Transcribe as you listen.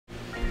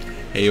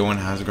Hey everyone,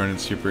 how's it going?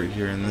 It's Syruproot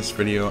here. In this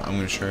video, I'm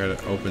going to show you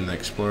how to open the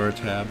Explorer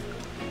tab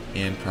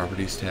and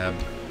Properties tab.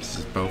 This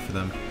is both of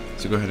them.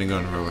 So go ahead and go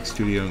into Roblox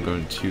Studio and go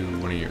into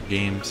one of your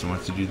games. And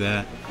once you do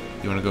that,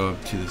 you want to go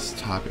up to this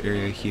top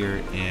area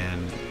here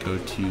and go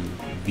to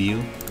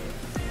View.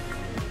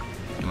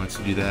 And once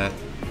you do that,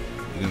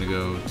 you're going to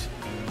go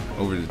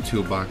over to the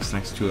toolbox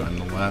next to it on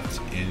the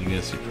left, and you're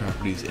going to see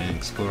Properties and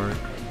Explorer.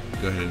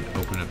 Go ahead and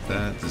open up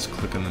that. Just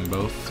click on them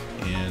both,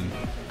 and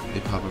they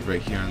pop up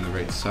right here on the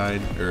right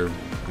side, or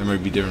it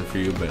might be different for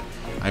you, but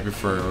I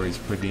prefer always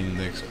putting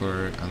the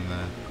Explorer on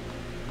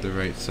the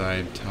right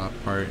side top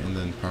part, and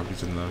then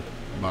Properties on the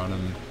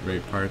bottom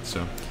right part.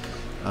 So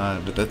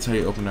but that's how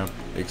you open up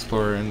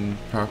Explorer and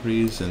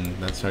Properties, and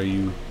that's how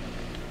you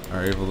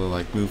are able to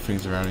like move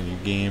things around in your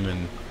game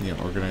and, you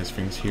know, organize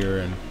things here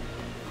and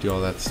do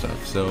all that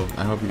stuff. So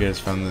I hope you guys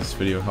found this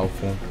video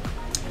helpful,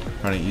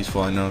 found it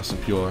useful. I know some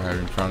people are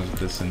having problems with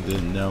this and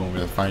didn't know where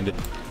to find it.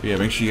 But yeah,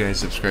 make sure you guys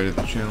subscribe to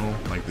the channel,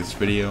 like this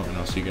video, and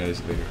I'll see you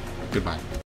guys later. Goodbye.